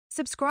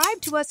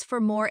Subscribe to us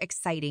for more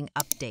exciting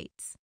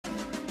updates.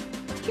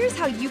 Here's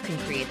how you can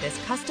create this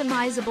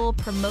customizable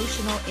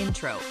promotional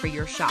intro for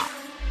your shop.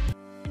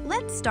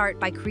 Let's start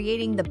by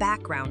creating the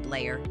background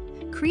layer.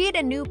 Create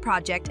a new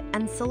project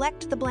and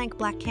select the blank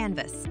black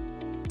canvas.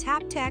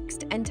 Tap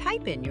text and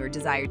type in your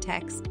desired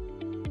text.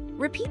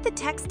 Repeat the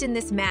text in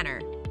this manner.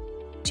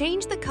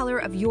 Change the color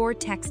of your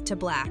text to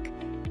black.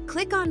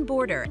 Click on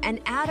border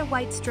and add a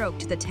white stroke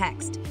to the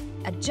text.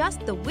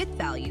 Adjust the width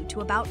value to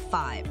about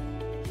 5.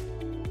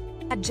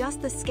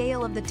 Adjust the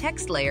scale of the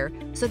text layer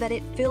so that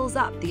it fills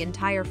up the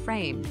entire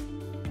frame.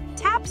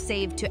 Tap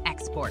Save to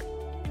export.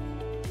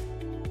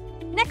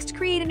 Next,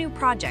 create a new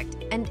project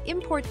and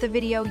import the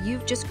video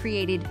you've just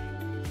created.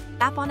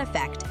 Tap on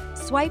Effect,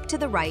 swipe to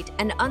the right,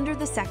 and under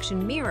the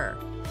section Mirror,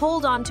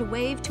 hold on to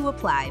Wave to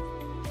apply.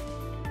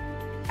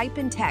 Type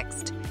in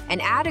text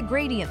and add a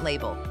gradient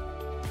label.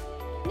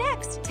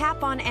 Next,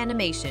 tap on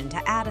Animation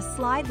to add a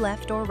slide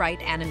left or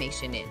right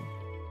animation in.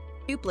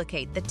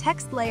 Duplicate the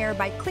text layer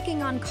by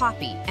clicking on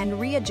Copy and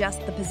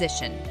readjust the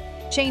position.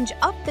 Change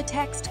up the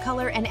text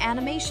color and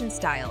animation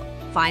style.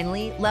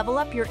 Finally, level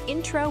up your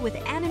intro with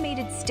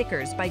animated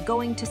stickers by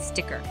going to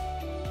Sticker.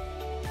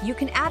 You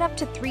can add up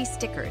to 3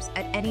 stickers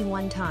at any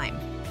one time.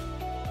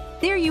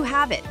 There you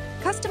have it.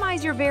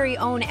 Customize your very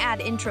own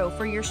ad intro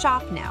for your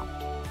shop now.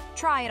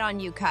 Try it on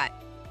YouCut.